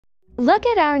Look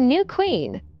at our new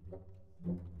queen.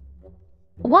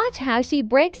 Watch how she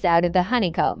breaks out of the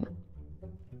honeycomb.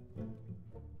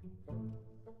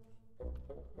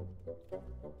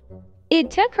 It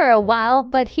took her a while,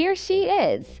 but here she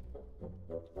is.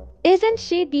 Isn't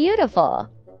she beautiful?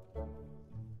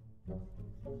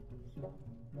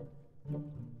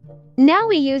 Now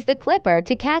we use the clipper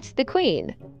to catch the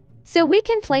queen, so we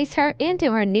can place her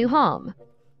into her new home.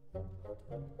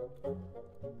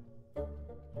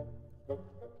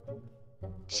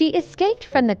 She escaped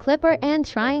from the clipper and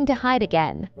trying to hide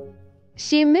again.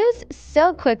 She moves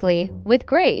so quickly with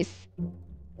grace.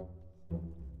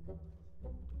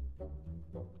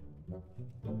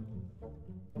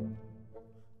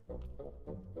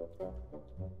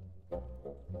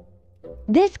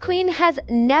 This queen has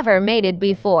never mated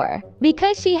before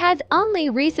because she has only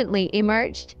recently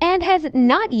emerged and has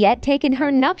not yet taken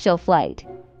her nuptial flight.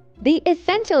 The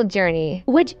essential journey,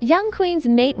 which young queens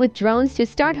mate with drones to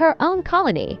start her own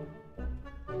colony.